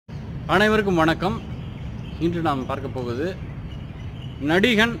அனைவருக்கும் வணக்கம். இன்று நாம் பார்க்க போவது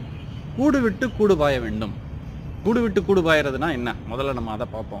நடிகன் கூடு விட்டு கூடு பாய வேண்டும். கூடு விட்டு கூடு பாயறதுனா என்ன? முதல்ல நம்ம அதை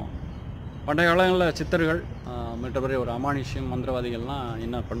பார்ப்போம். பண்டைய காலங்களில் சித்தர்கள் மற்றபடி ஒரு அமானுஷ்யம் மந்திரவாதிகள்லாம்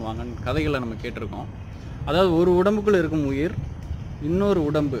என்ன பண்ணுவாங்கன்னு கதைகளை நம்ம கேட்டிருக்கோம். அதாவது ஒரு உடம்புக்குள் இருக்கும் உயிர் இன்னொரு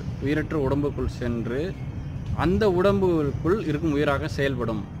உடம்பு, உயிரற்ற உடம்புக்குள் சென்று அந்த உடம்புக்குள் இருக்கும் உயிராக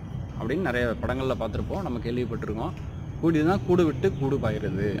செயல்படும் அப்படின்னு நிறைய படங்களில் பார்த்துருப்போம், நம்ம கேள்விப்பட்டிருக்கோம். கூடிதான் கூடு விட்டு கூடு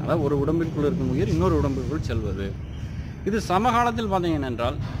பாய்கிறது. அதாவது ஒரு உடம்பிற்குள் இருக்கும் உயிர் இன்னொரு உடம்பிற்குள் செல்வது. இது சமகாலத்தில் பார்த்தீங்கன்னா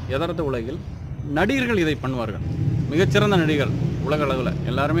என்றால் யதார்த்த உலகில் நடிகர்கள் இதை பண்ணுவார்கள். மிகச்சிறந்த நடிகர்கள் உலக அளவில்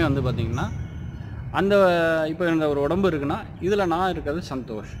எல்லாருமே வந்து பார்த்திங்கன்னா அந்த இப்போ இந்த ஒரு உடம்பு இருக்குன்னா இதில் நான் இருக்கிறது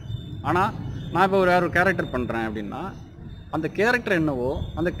சந்தோஷ். ஆனால் நான் இப்போ ஒரு கேரக்டர் பண்ணுறேன் அப்படின்னா அந்த கேரக்டர் என்னவோ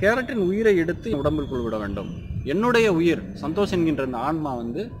அந்த கேரக்டரின் உயிரை எடுத்து உடம்பிற்குள் விட வேண்டும். என்னுடைய உயிர் சந்தோஷ் என்கின்ற அந்த ஆன்மா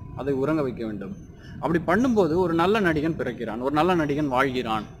வந்து அதை உறங்க வைக்க வேண்டும். அப்படி பண்ணும்போது ஒரு நல்ல நடிகன் பிறக்கிறான், ஒரு நல்ல நடிகன்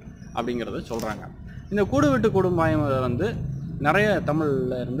வாழ்கிறான் அப்படிங்கிறத சொல்கிறாங்க. இந்த கூடு விட்டு குடும்பம் வந்து நிறைய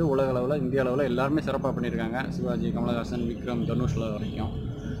தமிழில் இருந்து உலக அளவில் இந்திய அளவில் எல்லாருமே சிறப்பாக பண்ணியிருக்காங்க. சிவாஜி, கமலஹாசன், விக்ரம், தனுஷில் வரைக்கும்.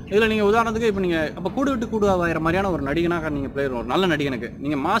 இதில் நீங்கள் உதாரணத்துக்கு இப்போ நீங்கள் அப்போ கூடு விட்டு கூடு ஆகிற மாதிரியான ஒரு நடிகனாக நீங்கள் பிளேயர், ஒரு நல்ல நடிகனுக்கு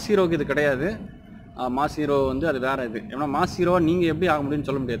நீங்கள் மாஸ் ஹீரோக்கு இது கிடையாது. மாஸ் ஹீரோ வந்து அது வேறு இது. ஏன்னா மாஸ் ஹீரோவை நீங்கள் எப்படி ஆக முடியும்னு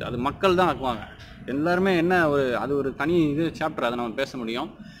சொல்ல முடியாது, அது மக்கள் தான் ஆக்குவாங்க. எல்லாருமே என்ன ஒரு அது ஒரு தனி இது சாப்டர், அதை நம்ம பேச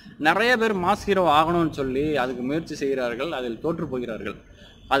முடியும். நிறைய பேர் மாஸ் ஹீரோ ஆகணும்னு சொல்லி அதுக்கு முயற்சி செய்கிறார்கள், அதில் தோற்று போகிறார்கள்.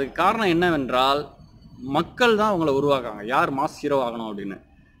 அதுக்கு காரணம் என்னவென்றால் மக்கள் தான் அவங்கள உருவாக்குறாங்க யார் மாஸ் ஹீரோ ஆகணும் அப்படின்னு.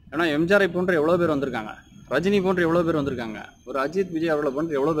 ஏன்னா எம்ஜிஆரை போன்ற எவ்வளோ பேர் வந்திருக்காங்க, ரஜினி போன்ற எவ்வளோ பேர் வந்திருக்காங்க, ஒரு அஜித், விஜய் அவர்களை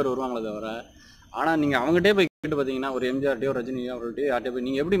போன்ற எவ்வளோ பேர் வருவாங்களே தவிர, ஆனால் நீங்கள் அவங்ககிட்டே போய் கேட்டு பார்த்தீங்கன்னா ஒரு எம்ஜிஆர்ட்டையோ ரஜினியோ அவர்கள்ட்டே யார்ட்டே போய்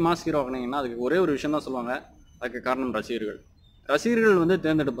நீங்கள் எப்படி மாஸ் ஹீரோ ஆகினீங்கன்னா அதுக்கு ஒரே ஒரு விஷயம் தான் சொல்லுவாங்க. அதுக்கு காரணம் ரசிகர்கள். ரசிகர்கள் வந்து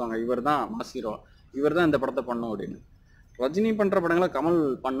தேர்ந்தெடுப்பாங்க, இவர் தான் மாஸ் ஹீரோ, இவர் தான் இந்த படத்தை பண்ணணும் அப்படின்னு. ரஜினி பண்ணுற படங்களை கமல்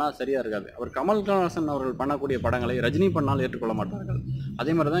பண்ணால் சரியாக இருக்காது. அவர் கமல்ஹாசன் அவர்கள் பண்ணக்கூடிய படங்களை ரஜினி பண்ணால் ஏற்றுக்கொள்ள மாட்டார்கள்.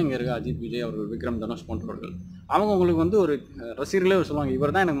 அதே மாதிரி தான் இங்கே இருக்க அஜித், விஜய் அவர்கள், விக்ரம், தனுஷ் போன்றவர்கள். அவங்க உங்களுக்கு வந்து ஒரு ரசிகர்களே சொல்லுவாங்க,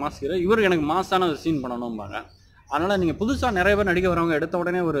 இவர் தான் எனக்கு மாஸ் ஹீரோ, இவர் எனக்கு மாஸான ஒரு சீன் பண்ணணும்பாங்க. அதனால் நீங்கள் புதுசாக நிறைய பேர் நடிக்க வரவங்க எடுத்த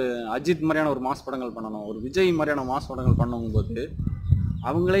உடனே ஒரு அஜித் மாதிரியான ஒரு மாஸ் படங்கள் பண்ணணும், ஒரு விஜய் மாதிரியான மாஸ் படங்கள் பண்ணும்போது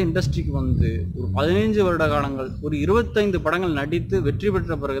அவங்களே இண்டஸ்ட்ரிக்கு வந்து ஒரு 15 வருட காலங்கள் ஒரு 25 படங்கள் நடித்து வெற்றி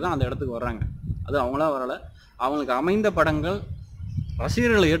பெற்ற பிறகு தான் அந்த இடத்துக்கு வர்றாங்க. அது அவங்களா வரலை, அவங்களுக்கு அமைந்த படங்கள்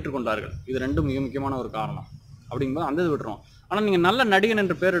ரசிகர்களை ஏற்றுக்கொண்டார்கள். இது ரெண்டும் மிக முக்கியமான ஒரு காரணம். அப்படிங்கும்போது அந்த இது விட்டுரும். ஆனால் நீங்கள் நல்ல நடிகன்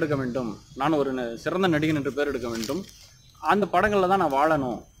என்று பேர் எடுக்க வேண்டும், நான் ஒரு சிறந்த நடிகன் என்று பேர் எடுக்க வேண்டும், அந்த படங்களில் தான் நான்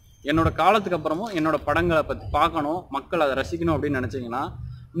வாழணும், என்னோட காலத்துக்கு அப்புறமும் என்னோட படங்களை பற்றி பார்க்கணும், மக்கள் அதை ரசிக்கணும் அப்படின்னு நினச்சிங்கன்னா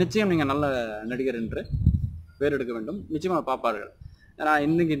நிச்சயம் நீங்கள் நல்ல நடிகர் என்று பேர் எடுக்க வேண்டும். நிச்சயமாக பார்ப்பார்கள். ஏன்னா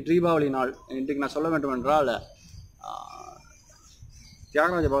இன்றைக்கி தீபாவளி நாள், இன்றைக்கு நான் சொல்ல வேண்டும் என்றால்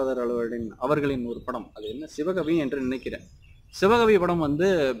தியாகராஜ பாகவதர் அவர்களின் ஒரு படம், அது என்ன சிவகவி என்று நினைக்கிறேன். சிவகவி படம் வந்து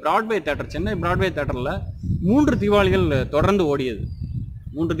பிராட்வே தேட்டர், சென்னை பிராட்வே தேட்டரில் 3 தீபாவளிகள் தொடர்ந்து ஓடியது.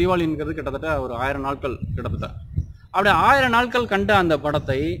 3 தீபாவளிங்கிறது கிட்டத்தட்ட ஒரு 1000 நாட்கள் கிட்டத்தட்ட. அப்படி 1000 நாட்கள் கண்ட அந்த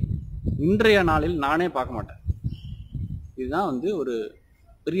படத்தை இன்றைய நாளில் நானே பார்க்க மாட்டேன். இதுதான் வந்து ஒரு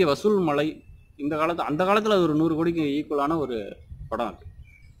பெரிய வசூல் மலை. இந்த காலத்து அந்த காலத்தில் அது ஒரு 100 கோடிக்கு ஈக்குவலான ஒரு படம். அது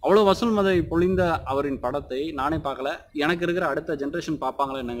அவ்வளோ வசூல் மதை பொழிந்த அவரின் படத்தை நானே பார்க்கல. எனக்கு இருக்கிற அடுத்த ஜென்ரேஷன்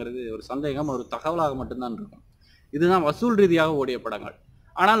பார்ப்பாங்களா என்னங்கிறது ஒரு சந்தேகம், ஒரு தகவலாக மட்டும்தான் இருக்கும். இதுதான் வசூல் ரீதியாக ஓடிய படங்கள்.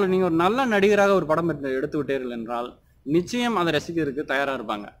 ஆனால் நீங்கள் ஒரு நல்ல நடிகராக ஒரு படம் எடுத்து விட்டீர்கள் என்றால் நிச்சயம் அதை ரசிக்கிறதுக்கு தயாராக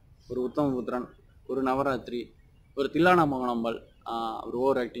இருப்பாங்க. ஒரு உத்தமபுத்திரன், ஒரு நவராத்திரி, ஒரு தில்லானா மோகனம்பாள், ஒரு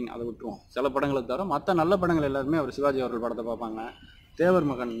ஓவர் ஆக்டிங், அதை விட்டுருவோம். சில படங்களை தவிர மற்ற நல்ல படங்கள் எல்லாருமே அவர் சிவாஜி அவர்கள் படத்தை பார்ப்பாங்க. தேவர்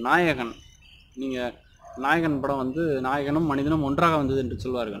மகன், நாயகன், நீங்கள் நாயகன் படம் வந்து நாயகனும் மனிதனும் ஒன்றாக வந்தது என்று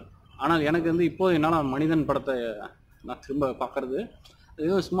சொல்வார்கள். ஆனால் எனக்கு வந்து இப்போது என்னால் மனிதன் படத்தை நான் திரும்ப பார்க்குறது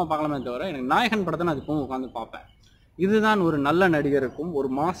ஏதோ சும்மா பார்க்கலாமே தவிர எனக்கு நாயகன் படத்தை நான் இப்போவும் உட்காந்து பார்ப்பேன். இதுதான் ஒரு நல்ல நடிகருக்கும் ஒரு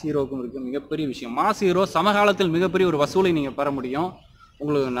மாஸ் ஹீரோவுக்கும் இருக்க மிகப்பெரிய விஷயம். மாஸ் ஹீரோ சமகாலத்தில் மிகப்பெரிய ஒரு வசூலை நீங்கள் பெற முடியும்,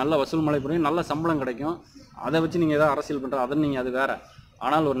 உங்களுக்கு நல்ல வசூல் மழை புரியும், நல்ல சம்பளம் கிடைக்கும். அதை வச்சு நீங்கள் ஏதாவது அரசியல் பண்ணுற அதை நீங்கள் அது வேறு.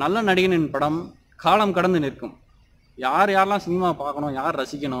 ஆனால் ஒரு நல்ல நடிகனின் படம் காலம் கடந்து நிற்கும். யாரெல்லாம் சினிமா பார்க்கணும், யார்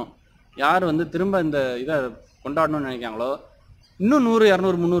ரசிக்கணும், யார் வந்து திரும்ப இந்த இதை கொண்டாடணும்னு நினைக்காங்களோ இன்னும் 100,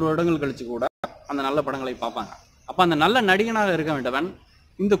 200, 300 வருடங்கள் கழித்து கூட அந்த நல்ல படங்களை பார்ப்பாங்க. அப்போ அந்த நல்ல நடிகனாக இருக்க வேண்டவன்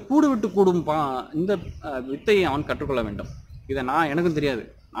இந்த கூடு விட்டு கூடும் இந்த வித்தையை அவன் கற்றுக்கொள்ள வேண்டும். இதை எனக்கும் தெரியாது,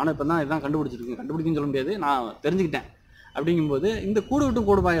 நானும் இப்போ தான் இதான் கண்டுபிடிக்குன்னு சொல்ல முடியாது, நான் தெரிஞ்சுக்கிட்டேன். அப்படிங்கும்போது இந்த கூடு விட்டு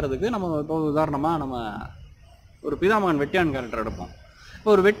கூடு பாய்கிறதுக்கு நம்ம இப்போ உதாரணமாக நம்ம ஒரு பிதாமகன் வெட்டியான் கேரக்டர் எடுப்போம்.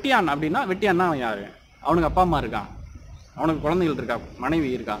 இப்போ ஒரு வெட்டியான் அப்படின்னா வெட்டியான்னா அவன் யார்? அவனுக்கு அப்பா அம்மா இருக்கான், அவனுக்கு குழந்தைகள் இருக்கா, மனைவி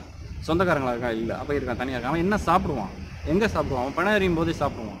இருக்கா, சொந்தக்காரங்களா இருக்கா, இல்லை, அப்போ இருக்கான், தனியாக இருக்கான். அவன் என்ன சாப்பிடுவான், எங்கே சாப்பிடுவான்? அவன் பணம் எறியும் போதே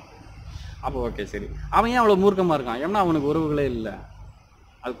சாப்பிடுவான். அப்போ ஓகே சரி, அவன் ஏன் அவ்வளோ மூர்க்கமாக இருக்கான்? ஏன்னா அவனுக்கு உறவுகளே இல்லை.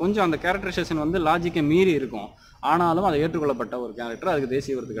 அது கொஞ்சம் அந்த கேரக்டரைசேஷன் வந்து லாஜிக்கை மீறி இருக்கும். ஆனாலும் அதை ஏற்றுக்கொள்ளப்பட்ட ஒரு கேரக்டர், அதுக்கு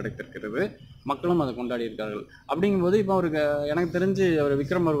தேசிய விருது கிடைத்திருக்கிறது, மக்களும் அதை கொண்டாடி இருக்கார்கள். அப்படிங்கும்போது இப்போ அவருக்கு எனக்கு தெரிஞ்சு அவர்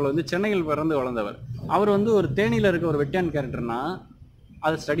விக்ரம் அவர்கள் வந்து சென்னையில் பிறந்து வளர்ந்தவர். அவர் வந்து ஒரு தேனியில் இருக்க ஒரு வெட்டியான் கேரக்டர்னா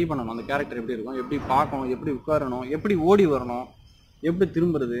அதை ஸ்டடி பண்ணணும். அந்த கேரக்டர் எப்படி இருக்கும், எப்படி பார்க்கணும், எப்படி உட்காரணும், எப்படி ஓடி வரணும், எப்படி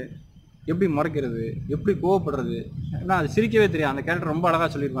திரும்புறது, எப்படி மறைக்கிறது, எப்படி கோவப்படுறது. ஏன்னா அது சிரிக்கவே தெரியாது. அந்த கேரக்டர் ரொம்ப அழகாக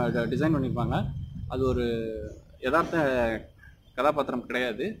சொல்லியிருப்பாங்க, டிசைன் பண்ணியிருப்பாங்க. அது ஒரு யதார்த்த கதாபாத்திரம்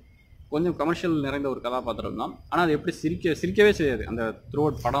கிடையாது, கொஞ்சம் கமர்ஷியல் நிறைந்த ஒரு கதாபாத்திரம் தான். ஆனால் அது எப்படி சிரிக்கவே செய்யாது அந்த த்ரூ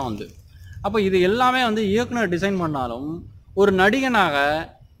அவுட் படம் வந்து. அப்போ இது எல்லாமே வந்து இயக்குனர் டிசைன் பண்ணாலும் ஒரு நடிகனாக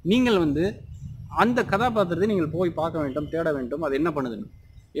நீங்கள் வந்து அந்த கதாபாத்திரத்தை நீங்கள் போய் பார்க்க வேண்டும், தேட வேண்டும். அது என்ன பண்ணுதுன்னு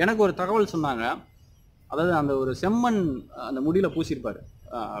எனக்கு ஒரு தகவல் சொன்னாங்க. அதாவது அந்த ஒரு செம்மண் அந்த முடியில் பூசியிருப்பார்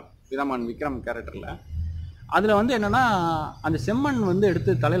விக்ரம் கேரக்டரில். அதில் வந்து என்னென்னா அந்த செம்மண் வந்து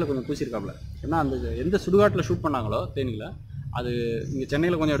எடுத்து தலையில் கொஞ்சம் பூசியிருக்காப்புல. ஏன்னா அந்த எந்த சுடுகாட்டில் ஷூட் பண்ணாங்களோ தேனியில், அது இங்கே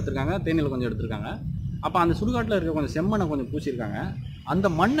சென்னையில் கொஞ்சம் எடுத்திருக்காங்க, தேனியில் கொஞ்சம் எடுத்திருக்காங்க. அப்போ அந்த சுடுகாட்டில் இருக்க கொஞ்சம் செம்மண்ணை கொஞ்சம் பூசியிருக்காங்க. அந்த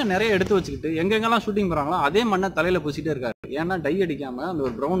மண்ணை நிறைய எடுத்து வச்சுக்கிட்டு எங்கெங்கெல்லாம் ஷூட்டிங் போகிறாங்களோ அதே மண்ணை தலையில் பூசிட்டே இருக்காரு. ஏன்னா டை அடிக்காமல் அந்த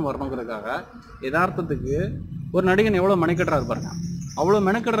ஒரு ப்ரௌன் வரணுங்கிறதுக்காக. யதார்த்தத்துக்கு ஒரு நடிகன் எவ்வளோ மெனக்கெட்டுறா இருப்பாருங்க. அவ்வளோ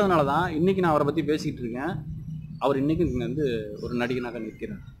மெனக்கெடுறதுனால தான் இன்றைக்கி நான் அவரை பற்றி பேசிக்கிட்டு இருக்கேன். அவர் இன்றைக்கி வந்து ஒரு நடிகனாக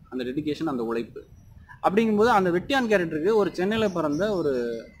நிற்கிறார். அந்த டெடிகேஷன், அந்த உழைப்பு. அப்படிங்கும்போது அந்த வெட்டியான் கேரக்டருக்கு ஒரு சென்னையில் பிறந்த ஒரு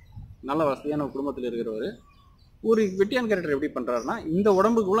நல்ல வசதியான ஒரு குடும்பத்தில் இருக்கிறவர் ஒரு வெட்டியான் கேரக்டர் எப்படி பண்ணுறாருன்னா இந்த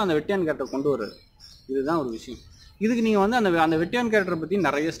உடம்புக்குள்ளே அந்த வெட்டியான் கேரக்டர் கொண்டு வர்றாரு. இதுதான் ஒரு விஷயம். இதுக்கு நீங்கள் வந்து அந்த வெட்டியான் கேரக்டரை பற்றி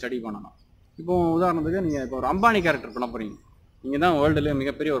நிறைய ஸ்டடி பண்ணணும். இப்போ உதாரணத்துக்கு நீங்கள் இப்போ ஒரு அம்பானி கேரக்டர் பண்ண போகிறீங்க. நீங்கள் தான் வேர்ல்டுலேயே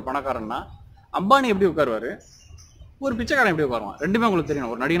மிகப்பெரிய ஒரு பணக்காரன்னா அம்பானி எப்படி உட்காருவார், ஒரு பிச்சைக்காரன் எப்படி உட்காருவான், ரெண்டுமே உங்களுக்கு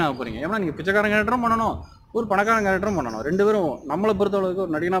தெரியணும். ஒரு நடிகனாக போகிறீங்க, ஏன்னா நீங்கள் பிச்சைக்காரன் கேரக்டரும் பண்ணணும், ஒரு பணக்காரன் கேரக்டரும் பண்ணணும். ரெண்டு பேரும் நம்மளை பொறுத்தளவுக்கு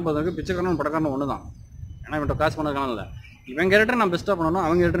ஒரு நடிகனாக பொறுத்தவரைக்கும் பிச்சைக்காரன் பணக்காரன் ஒன்று தான். ஏன்னா இவன்ட்ட காசு பண்ணதுக்கான இல்லை. இவன் கேரக்டர் நான் பெஸ்ட்டாக பண்ணணும்,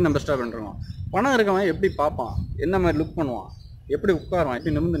 அவங்க கேரக்டர் நான் பெஸ்ட்டாக பண்ணுறோம். பணம் இருக்கவன் எப்படி பார்ப்பான், என்ன மாதிரி லுக் பண்ணுவான், எப்படி உட்காருவான்,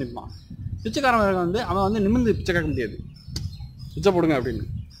 எப்படி நிமிர்ந்து நிற்பான். பிச்சைக்காரன் வந்து அவன் வந்து நிமிர்ந்து பிச்சை கேட்க முடியாது, பிச்சை போடுங்க அப்படின்னு.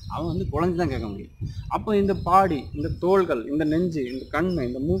 அவன் வந்து குழந்தை தான் கேட்க முடியும். அப்போ இந்த பாடி, இந்த தோள்கள், இந்த நெஞ்சு, இந்த கண்,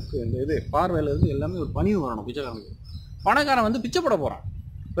 இந்த மூக்கு, இந்த இது பார்வையிலேருந்து எல்லாமே ஒரு பணிவு வரணும் பிச்சைக்காரனுக்கு. பணக்காரன் வந்து பிச்சை போட போகிறான்.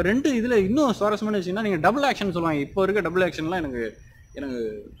 இப்போ ரெண்டு இதில் இன்னும் சுவாரஸ்யமான விஷயம்னா நீங்கள் டபுள் ஆக்ஷன் சொல்லுவாங்க. இப்போ இருக்க டபுள் ஆக்ஷன்லாம் எனக்கு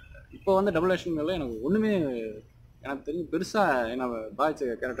இப்போ வந்து டபுள் ஆக்ஷன்லாம் எனக்கு ஒன்றுமே எனக்கு தெரிஞ்சு பெருசாக என்ன பாய்ச்ச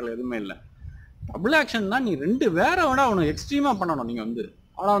கேரக்டரில் எதுவுமே இல்லை. டபுள் ஆக்ஷன் தான் நீ ரெண்டு வேற விட அவனை எக்ஸ்ட்ரீமாக பண்ணணும். நீங்கள் வந்து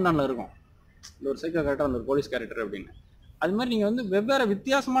அவ்வளோ தான் இருக்கும். இந்த ஒரு சைக்கோ கேரக்டர், அந்த ஒரு போலீஸ் கேரக்டர் அப்படின்னு. அது மாதிரி நீங்கள் வந்து வெவ்வேறு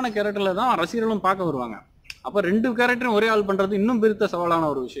வித்தியாசமான கேரக்டரில் தான் ரசிகர்களும் பார்க்க வருவாங்க. அப்போ ரெண்டு கேரக்டரும் ஒரே ஆள் பண்ணுறது இன்னும் பெருத்த சவாலான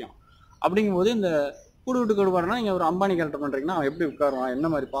ஒரு விஷயம். அப்படிங்கும்போது இந்த கூடு விட்டு கொடுப்பாருன்னா நீங்கள் ஒரு அம்பானி கேரக்டர் பண்ணுறீங்கன்னா அவன் எப்படி உட்காருவான், என்ன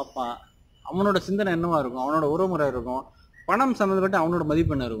மாதிரி பார்ப்பான், அவனோட சிந்தனை என்னவா இருக்கும், அவனோட உறவுமுறை இருக்கும், பணம் சம்மந்தப்பட்டு அவனோட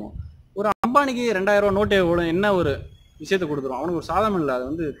மதிப்பு என்ன இருக்கும். ஒரு அம்பானிக்கு 2000 ரூபா நோட்டே கூட என்ன ஒரு விஷயத்தை கொடுத்துரும், அவனுக்கு ஒரு சாதம் இல்லை, அது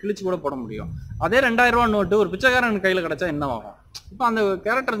வந்து கிழிச்சு கூட போட முடியும். அதே 2000 ரூபா நோட்டு ஒரு பிச்சைக்காரன் கையில் கிடச்சா என்ன ஆகும். இப்போ அந்த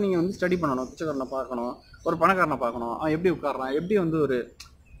கேரக்டர் நீங்கள் வந்து ஸ்டடி பண்ணணும். பிச்சைக்காரனை பார்க்கணும், ஒரு பணக்காரனை பார்க்கணும், அவன் எப்படி உட்காரான், எப்படி வந்து ஒரு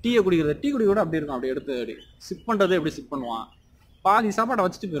டீயை குடிக்கிறது, டீ குடி கூட அப்படி இருக்கும், அப்படி எடுத்து அப்படி சிப் பண்ணுறது எப்படி சிப் பண்ணுவான், பாதி சாப்பாட்டை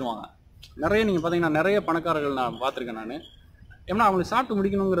வச்சுட்டு போயிடுவாங்க. நிறைய நீங்கள் பார்த்தீங்கன்னா நிறைய பணக்காரர்கள் நான் பார்த்துருக்கேன் நான். ஏன்னா அவங்களுக்கு சாப்பிட்டு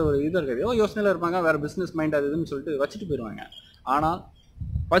முடிக்கணுங்கிற ஒரு இது இருக்காது, ஏதோ யோசனையில் இருப்பாங்க, வேறு பிஸ்னஸ் மைண்ட் அது இதுன்னு சொல்லிட்டு வச்சுட்டு போயிடுவாங்க. ஆனால்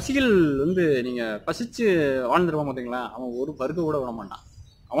பசிகள் வந்து நீங்கள் பசிச்சு வாழ்ந்துருவான் பார்த்தீங்களா, அவன் ஒரு பருக்க கூட விட மாட்டான்.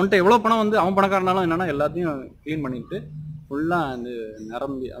 அவன்கிட்ட எவ்வளோ பணம் வந்து அவன் பணக்காரனாலும் என்னென்னா எல்லாத்தையும் க்ளீன் பண்ணிட்டு ஃபுல்லாக அந்த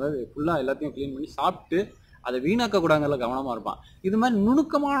நிரம்பி, அதாவது ஃபுல்லாக எல்லாத்தையும் க்ளீன் பண்ணி சாப்பிட்டு அதை வீணாக்கக்கூடாதுல கவனமாக இருப்பான். இது மாதிரி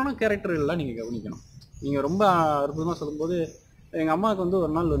நுணுக்கமான கேரக்டர்கள்லாம் நீங்கள் கவனிக்கணும். நீங்கள் ரொம்ப அற்புதமாக சொல்லும்போது எங்கள் அம்மாவுக்கு வந்து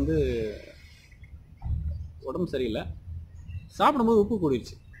ஒரு நாள் வந்து உடம்பு சரியில்லை, சாப்பிடும்போது உப்பு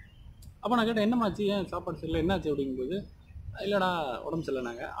கூடிடுச்சு. அப்போ நான் கேட்டேன், என்னமாச்சு, ஏன் சாப்பாடு சரியில்லை, என்னாச்சு அப்படிங்கும்போது, இல்லைடா உடம்பு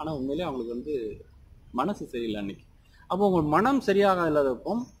சரியில்லைனாங்க. ஆனால் உண்மையிலே அவங்களுக்கு வந்து மனசு சரியில்லை அன்றைக்கி. அப்போ உங்களுக்கு மனம் சரியாக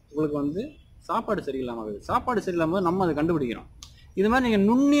இல்லாதப்போ உங்களுக்கு வந்து சாப்பாடு சரியில்லாமல் ஆகுது. சாப்பாடு சரியில்லாமல் போது நம்ம அதை கண்டுபிடிக்கிறோம். இது மாதிரி நீங்கள்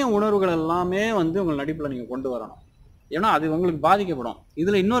நுண்ணிய உணர்வுகள் எல்லாமே வந்து உங்கள் நடிப்பில் நீங்கள் கொண்டு வரணும். ஏன்னா அது உங்களுக்கு பாதிக்கப்படும்.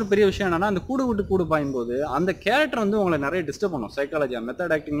 இதில் இன்னொரு பெரிய விஷயம் என்னென்னா, அந்த கூடு விட்டு கூடு பாயும்போது அந்த கேரக்டர் வந்து உங்களை நிறைய டிஸ்டர்ப் பண்ணும். சைக்காலஜியாக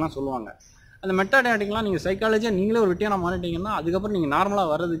மெத்தட் ஆக்டிங்லாம் சொல்லுவாங்க. அந்த மெத்தட் ஆக்டிங்லாம் நீங்கள் சைக்காலஜியாக நீங்களே ஒரு வெட்டியாக மாறிட்டீங்கன்னா அதுக்கப்புறம் நீங்கள்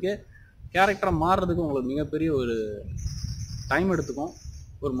நார்மலாக வர்றதுக்கு, கேரக்டரை மாறுறதுக்கு உங்களுக்கு மிகப்பெரிய ஒரு டைம் எடுத்துக்கும்.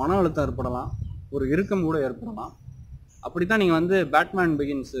 ஒரு மன அழுத்தம் ஏற்படலாம், ஒரு இறுக்கம் கூட ஏற்படலாம். அப்படி தான் நீங்கள் வந்து பேட்மேன்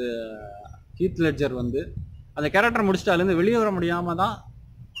பிகின்ஸ் ஹீத் லெட்ஜர் வந்து அந்த கேரக்டர் முடிச்சுட்டு அதுலேருந்து வெளியே வர முடியாமல் தான்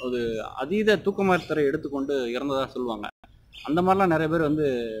ஒரு அதீத தூக்கமரத்தரை எடுத்துக்கொண்டு இறந்ததாக சொல்லுவாங்க. அந்த மாதிரிலாம் நிறைய பேர் வந்து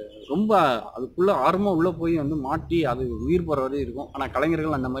ரொம்ப அதுக்குள்ளே ஆர்வமாக உள்ளே போய் வந்து மாட்டி அது உயிர் போகிற வரையும் இருக்கும். ஆனால்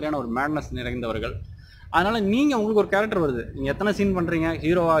கலைஞர்கள் அந்த மாதிரியான ஒரு மேட்னஸ் நிறைந்தவர்கள். அதனால் நீங்கள் உங்களுக்கு ஒரு கேரக்டர் வருது, நீங்கள் எத்தனை சீன் பண்ணுறீங்க,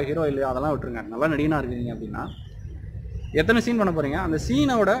 ஹீரோவா ஹீரோ இல்லையா அதெல்லாம் விட்டுருங்க. நல்லா நடிகனாக இருக்கீங்க அப்படின்னா எத்தனை சீன் பண்ண போகிறீங்க, அந்த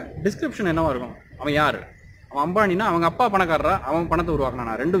சீனோட டிஸ்கிரிப்ஷன் என்னவா இருக்கும். அவன் யார், அவன் அம்பானினா அவங்க அப்பா பணக்காரரா, அவன் பணத்தை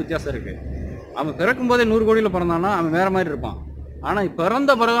உருவாக்கினானா, ரெண்டு வித்தியாசம் இருக்குது. அவன் பிறக்கும் போதே 100 கோடியில் பிறந்தானா அவன் வேறு மாதிரி இருப்பான். ஆனால்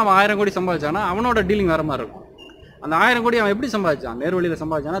பிறந்த பிறகு அவன் 1000 கோடி சம்பாதிச்சானா அவனோட டீலிங் வேற மாதிரி இருக்கும். அந்த 1000 கோடி அவன் எப்படி சம்பாதிச்சான்? நேர்வழியில்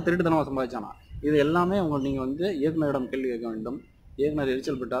சம்பாதிச்சானா, திருட்டுத்தனமாக சம்பாதிச்சானா? இது எல்லாமே நீங்கள் வந்து இயக்குனரிடம் கேள்வி கேட்க வேண்டும். இயக்குனர்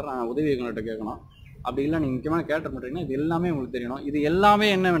எரிச்சல் பெற்றார், உதவி இயக்குனர்கிட்ட கேட்கணும். அப்படி இல்லை நீங்கள் முக்கியமாக கேட்ட மாட்டீங்கன்னா இது எல்லாமே உங்களுக்கு தெரியணும். இது எல்லாமே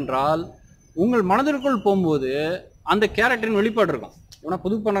என்னவென்றால் உங்கள் மனதிற்குள் போகும்போது அந்த கேரக்டரின் வெளிப்பாடு இருக்கும். ஏன்னா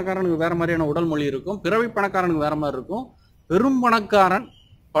புது பணக்காரனுக்கு வேற மாதிரியான உடல் மொழி இருக்கும், பிறவி பணக்காரனுக்கு வேற மாதிரி இருக்கும். பெரும் பணக்காரன்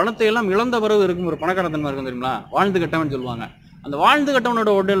பணத்தை எல்லாம் இழந்த பிறகு இருக்கும் ஒரு பணக்காரத்தன்மை இருக்கும் தெரியுமா? வாழ்ந்து கட்டவன் சொல்லுவாங்க. அந்த வாழ்ந்து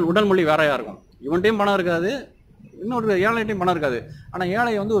கட்டவனோட உடல் மொழி வேறையா இருக்கும். இவன்ட்டையும் பணம் இருக்காது, இன்னொரு ஏழைட்டையும் பணம் இருக்காது. ஆனால்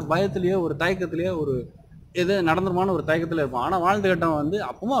ஏழை வந்து ஒரு பயத்திலேயோ ஒரு தயக்கத்திலேயோ ஒரு எது நடந்துருமான ஒரு தயக்கத்தில் இருப்பான். ஆனால் வாழ்ந்து கட்டவன் வந்து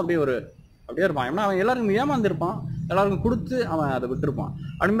அப்பவும் அப்படியே இருப்பான். ஏன்னா அவன் எல்லாருக்கும் ஏமாந்துருப்பான், எல்லாருக்கும் கொடுத்து அவன் அதை விட்டுருப்பான்.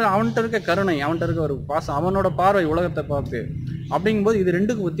 அப்படிங்கும்போது அவன்கிட்ட இருக்க கருணை, அவன்கிட்ட இருக்க ஒரு பாசம், அவனோட பார்வை உலகத்தை பார்த்து அப்படிங்கும்போது இது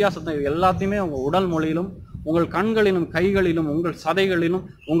ரெண்டுக்கும் வித்தியாசத்தை இது எல்லாத்தையுமே உங்கள் உடல் மொழியிலும் உங்கள் கண்களிலும் கைகளிலும் உங்கள் சதைகளிலும்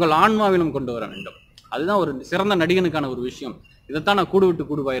உங்கள் ஆன்மாவிலும் கொண்டு வர வேண்டும். அதுதான் ஒரு சிறந்த நடிகனுக்கான ஒரு விஷயம். இதைத்தான் நான் கூடு விட்டு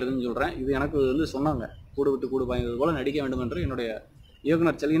கூடு பாயிருதுன்னு சொல்கிறேன். இது எனக்கு வந்து சொன்னாங்க, கூடு விட்டு கூடு பாய்கிறது போல் நடிக்க வேண்டும் என்று என்னுடைய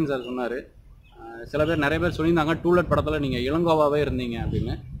இயக்குனர் செல்கின் சார் சொன்னார். சில பேர் நிறைய பேர் சொல்லியிருந்தாங்க டூலெட் படத்தில் நீங்கள் இளங்கோவாவே இருந்தீங்க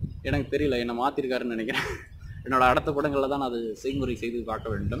அப்படின்னு. எனக்கு தெரியல, என்னை மாற்றிருக்காருன்னு நினைக்கிறேன். என்னோட அடுத்த படங்களில் தான் நான் அது செய்முறை செய்து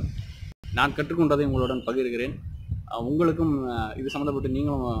பார்க்க வேண்டும். நான் கற்றுக்கொண்டதை உங்களுடன் பகிர்கிறேன். உங்களுக்கும் இது சம்மந்தப்பட்டு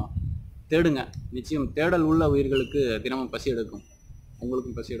நீங்களும் தேடுங்க. நிச்சயம் தேடல் உள்ள உயிர்களுக்கு தினமும் பசி எடுக்கும்,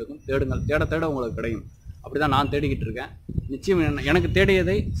 உங்களுக்கும் பசி எடுக்கும். தேடுங்கள், தேட தேட உங்களுக்கு கிடைக்கும். அப்படி தான் நான் தேடிக்கிட்டு இருக்கேன். நிச்சயம் எனக்கு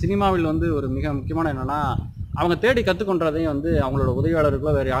தேடியதை சினிமாவில் வந்து ஒரு மிக முக்கியமான என்னென்னா அவங்க தேடி கற்றுக்கொண்டதையும் வந்து அவங்களோட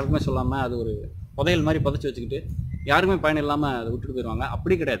உதவியாளருக்கோ வேறு யாருக்குமே சொல்லாமல் அது ஒரு புதையல் மாதிரி புதைச்சி வச்சுக்கிட்டு யாருக்குமே பயன் இல்லாமல் அதை விட்டுட்டு போயிடுவாங்க.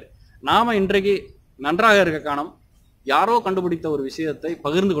 அப்படி கிடையாது. நாம் இன்றைக்கு நன்றாக இருக்க காரணம் யாரோ கண்டுபிடித்த ஒரு விஷயத்தை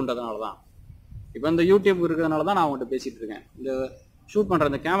பகிர்ந்து கொண்டதுனால தான். இப்போ இந்த யூடியூப் இருக்கிறதுனால தான் நான் அவங்ககிட்ட பேசிகிட்டு இருக்கேன். இந்த ஷூட் பண்ணுற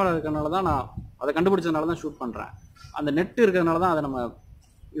இந்த கேமரா இருக்கிறதுனால தான் நான் அதை கண்டுபிடிச்சதுனால தான் ஷூட் பண்ணுறேன். அந்த நெட் இருக்கிறதுனால தான் அதை நம்ம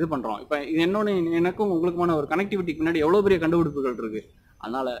இது பண்ணுறோம். இப்போ இது என்னொன்று எனக்கும் உங்களுக்குமான ஒரு கனெக்டிவிட்டிக்கு முன்னாடி எவ்வளோ பெரிய கண்டுபிடிப்புகள் இருக்குது.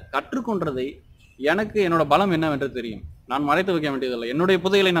 அதனால் கற்றுக்கொண்டதை எனக்கு என்னோட பலம் என்னவென்று தெரியும். நான் மறைத்து வைக்க வேண்டியதில்லை. என்னுடைய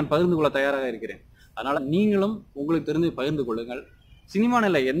புதையலை நான் பகிர்ந்து கொள்ள தயாராக இருக்கிறேன். அதனால் நீங்களும் உங்களுக்கு தெரிந்து பகிர்ந்து கொள்ளுங்கள். சினிமாவில்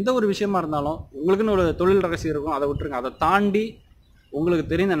இல்லை, எந்த ஒரு விஷயமா இருந்தாலும் உங்களுக்குன்னு ஒரு தொழில் ரகசியம் இருக்கும், அதை விட்டுருங்க. அதை தாண்டி உங்களுக்கு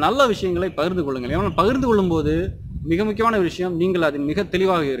தெரிந்த நல்ல விஷயங்களை பகிர்ந்து கொள்ளுங்கள். ஏன்னா பகிர்ந்து கொள்ளும்போது மிக முக்கியமான விஷயம் நீங்கள் அதில் மிக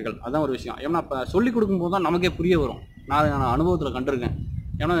தெளிவாகிறீர்கள். அதுதான் ஒரு விஷயம். ஏன்னா இப்போ சொல்லிக் கொடுக்கும்போது தான் நமக்கே புரிய வரும். நான் அனுபவத்தில் கண்டிருக்கேன்.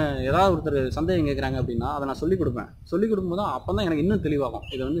 ஏன்னா ஏதாவது ஒருத்தர் சந்தேகம் கேட்குறாங்க அப்படின்னா அதை நான் சொல்லிக் கொடுப்பேன். சொல்லிக் கொடுக்கும்போது தான் அப்போ தான் எனக்கு இன்னும் தெளிவாகும்.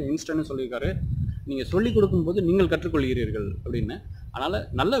 இதை வந்து இன்ஸ்டன்ட்னு சொல்லியிருக்காரு, நீங்கள் சொல்லிக் கொடுக்கும்போது நீங்கள் கற்றுக்கொள்கிறீர்கள் அப்படின்னு. அதனால்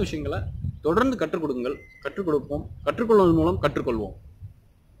நல்ல விஷயங்களை தொடர்ந்து கற்றுக் கொடுங்கள், கற்றுக் கொடுப்போம், கற்றுக்கொள்வதன் மூலம் கற்றுக்கொள்வோம்.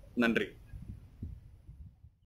 நன்றி.